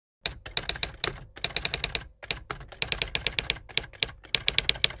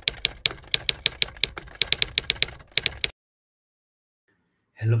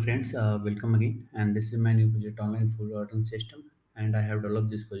Hello friends, welcome again. And this is my new project online food ordering system. And I have developed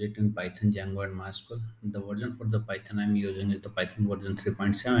this project in Python, Django, and MySQL. The version for the Python I'm using is the Python version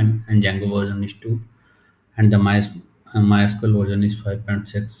 3.7, and Django version is 2, and the MySQL version is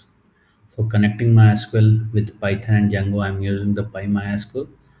 5.6. For connecting MySQL with Python and Django, I'm using the PyMySQL,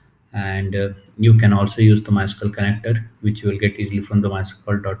 and you can also use the MySQL connector, which you will get easily from the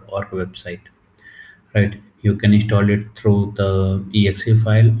mysql.org website, right? You can install it through the exe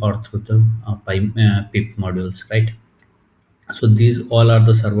file or through the pip modules, right? So these all are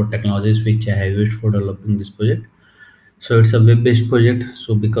the server technologies which I have used for developing this project. So it's a web-based project,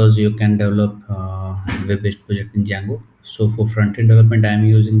 so because you can develop web-based project in Django. So for front-end development, I am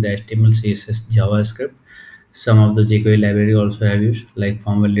using the HTML, CSS, JavaScript. Some of the jQuery library also have used, like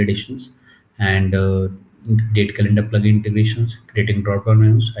form validations and date calendar plugin integrations, creating drop-down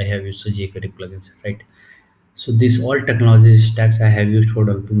menus. I have used the jQuery plugins, right? So these all technology stacks I have used for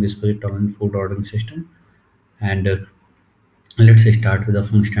developing this project on food ordering system. And let's start with the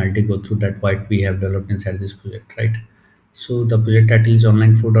functionality, go through that what we have developed inside this project, right? So the project title is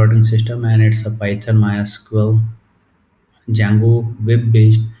online food ordering system, and it's a Python, MySQL, Django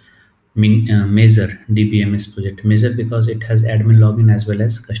web-based Measure DBMS project. Measure because it has admin login as well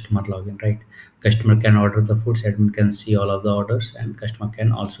as customer login, right? Customer can order the foods, admin can see all of the orders, and customer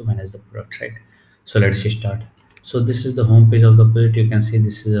can also manage the products, right? So let's start. So this is the home page of the project. You can see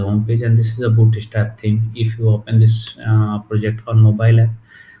this is a home page, and this is a bootstrap theme. If you open this project on mobile app,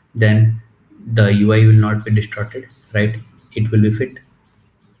 then the UI will not be distorted, right? It will be fit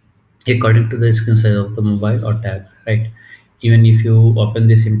according to the screen size of the mobile or tab, right? Even if you open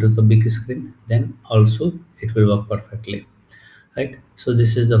this into the big screen, then also it will work perfectly, right? So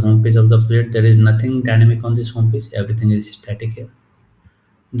this is the home page of the project. There is nothing dynamic on this home page, everything is static here.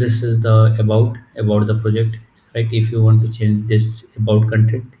 This is the about the project, right? If you want to change this about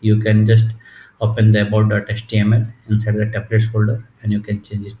content, you can just open the about.html inside the templates folder, and you can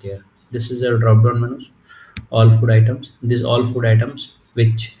change it here. This is a drop down menus, all food items. These all food items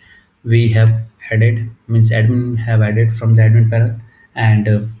which we have added, means admin have added from the admin panel.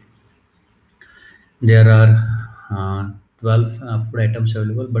 And there are 12 food items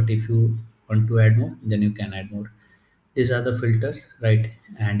available, but if you want to add more, then you can add more. These are the filters, right?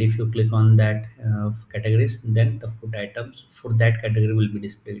 And if you click on that categories, then the food items for that category will be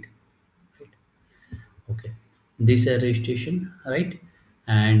displayed, right? Okay, this is registration, right?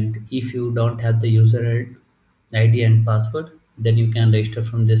 And if you don't have the user ID and password, then you can register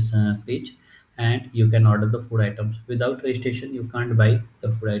from this page, and you can order the food items. Without registration, you can't buy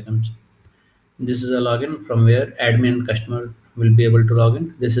the food items. This is a login from where admin and customer will be able to log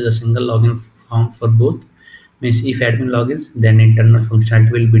in. This is a single login form for both. Means if admin logins, then internal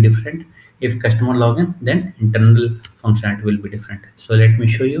functionality will be different. If customer login, then internal functionality will be different. So let me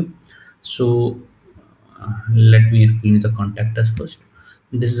show you. So let me explain you the contact us first.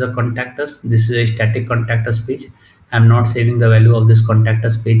 This is a contact us. This is a static contact us page. I'm not saving the value of this contact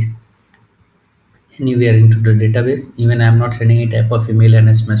us page anywhere into the database. Even I'm not sending a type of email and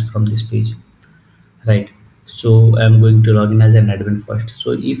SMS from this page, right? So I'm going to log in as an admin first.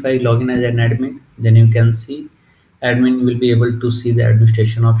 So if I log in as an admin, then you can see admin will be able to see the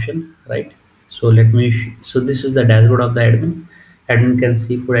administration option, right? So so this is the dashboard of the admin. Admin can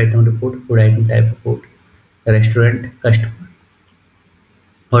see food item report, food item type report, restaurant, customer,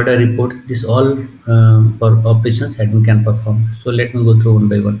 order report. This all for operations admin can perform. So let me go through one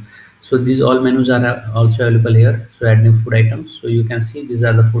by one. So these all menus are also available here. So admin food items, so you can see these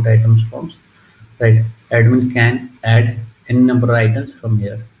are the food items forms, right? Admin can add any number of items from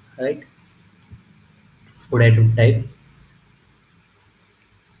here, right? Food item type,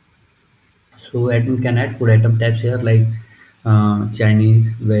 so admin can add food item types here, like Chinese,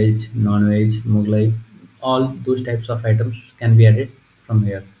 veg, non-veg, Mughlai. All those types of items can be added from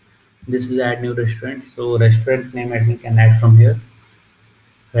here. This is add new restaurant, so restaurant name admin can add from here,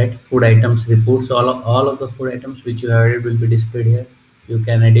 right? Food items reports, all of the food items which you have added will be displayed here. You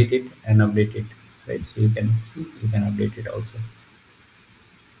can edit it and update it, right? So you can see, you can update it also.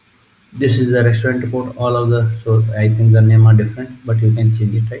 This is the restaurant report, all of the, so I think the name are different, but you can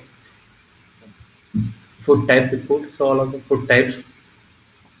change it, right? Food type report, so all of the food types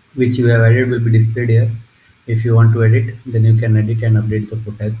which you have added will be displayed here. If you want to edit, then you can edit and update the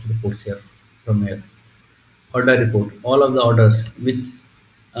food types reports here from here. Order report, all of the orders which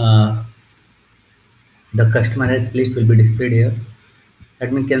uh, the customer has placed will be displayed here.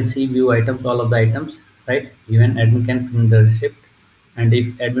 Admin can see view items, all of the items, right? Even admin can print the receipt. And if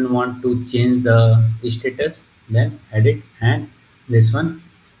admin want to change the status, then edit, and this one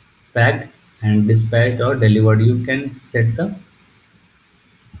packed and dispatched or delivered. You can set the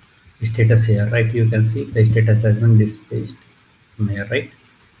status here, right? You can see the status has been displayed from here, right?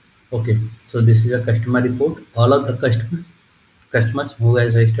 Okay, so this is a customer report. All of the customers who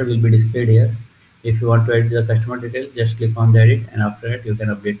has registered will be displayed here. If you want to edit the customer detail, just click on the edit, and after that you can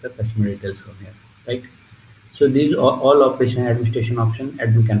update the customer details from here, right? So these are all operation administration option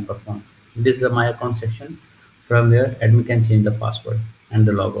admin can perform. This is the my account section. From where admin can change the password and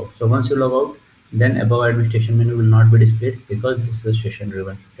the logout. So once you log out, then above administration menu will not be displayed because this is a session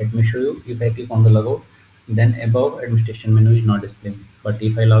driven. Let me show you. If I click on the logout, then above administration menu is not displaying. But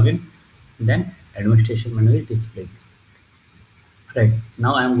if I log in, then administration menu is displaying. Right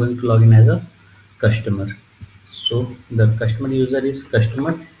now I am going to log in as a customer. So the customer user is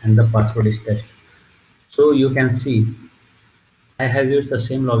customer and the password is test. So you can see I have used the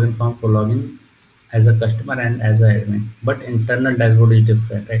same login form for login as a customer and as a admin, but internal dashboard is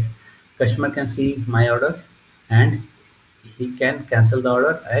different, right? Customer can see my orders and he can cancel the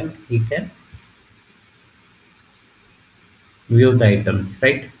order and he can view the items,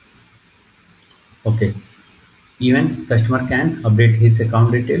 right? Okay. Even customer can update his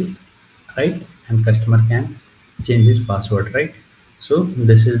account details, right? And customer can change his password, right? So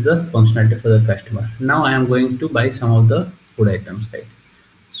this is the functionality for the customer. Now I am going to buy some of the food items, right?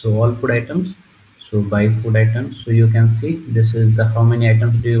 So all food items. So buy food items. So you can see this is the how many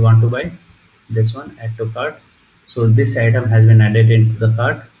items do you want to buy? This one, add to cart. So this item has been added into the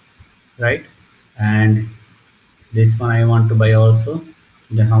cart, right? And this one I want to buy also.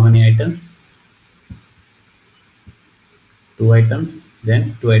 Then how many items? Two items.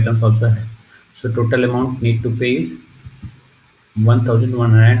 Then two items also have. So total amount need to pay is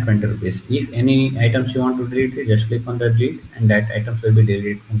 1120 rupees. If any items you want to delete it, just click on the delete and that items will be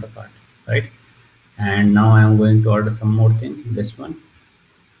deleted from the cart, right? And now I am going to order some more thing, this one,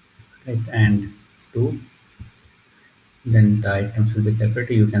 right? And two, then the items will be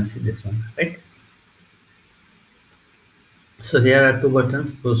calculated. You can see this one, right? So there are two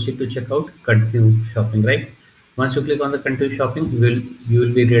buttons: proceed to checkout, continue shopping, right? Once you click on the continue shopping, you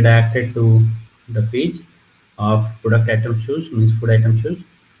will be redirected to the page of product item shoes, means food item shoes.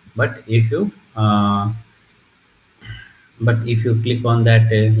 But if you click on that,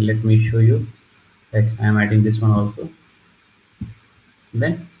 let me show you that I am adding this one also.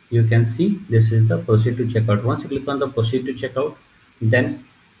 Then you can see this is the proceed to checkout. Once you click on the proceed to checkout, then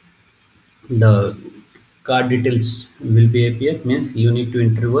the card details will be appear, means you need to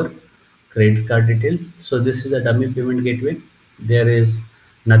enter your credit card details. So this is the dummy payment gateway. There is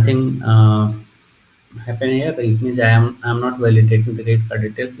nothing happen here. It means I am not validating the credit card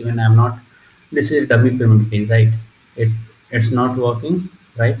details. Even I am not. This is dummy payment page, right? It's not working,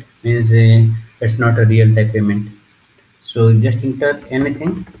 right? Means it's not a real time payment. So just enter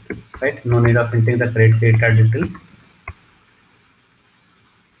anything, right? No need of entering the credit card details.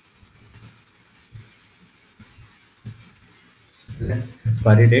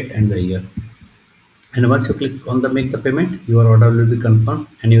 Expiry date and the year. And once you click on the make the payment, your order will be confirmed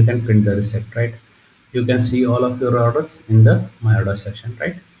and you can print the receipt, right? You can see all of your orders in the my order section,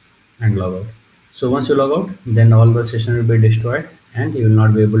 right? And log out. So once you log out, then all the session will be destroyed and you will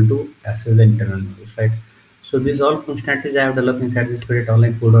not be able to access the internal menus, right? So these all functionalities I have developed inside this great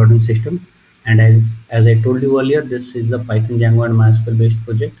online food ordering system. And as I told you earlier, this is the Python, Django and MySQL based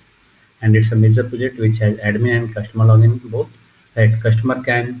project, and it's a major project which has admin and customer login both. Right, customer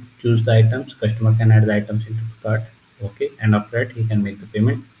can choose the items, customer can add the items into the cart, okay, and after that he can make the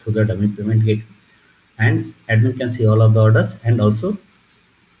payment through the dummy payment gateway, and admin can see all of the orders and also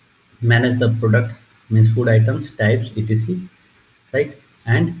manage the products, means food items types etc, right?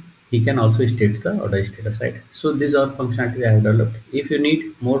 And he can also state the order status, right? So these are functionality I have developed. If you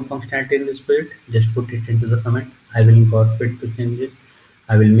need more functionality in this project, just put it into the comment. I will incorporate the changes.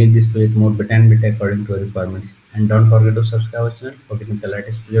 I will make this project more better and better according to your requirements. And don't forget to subscribe our channel for getting the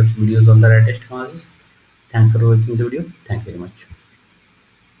latest projects videos on the latest technologies. Thanks for watching the video. Thank you very much.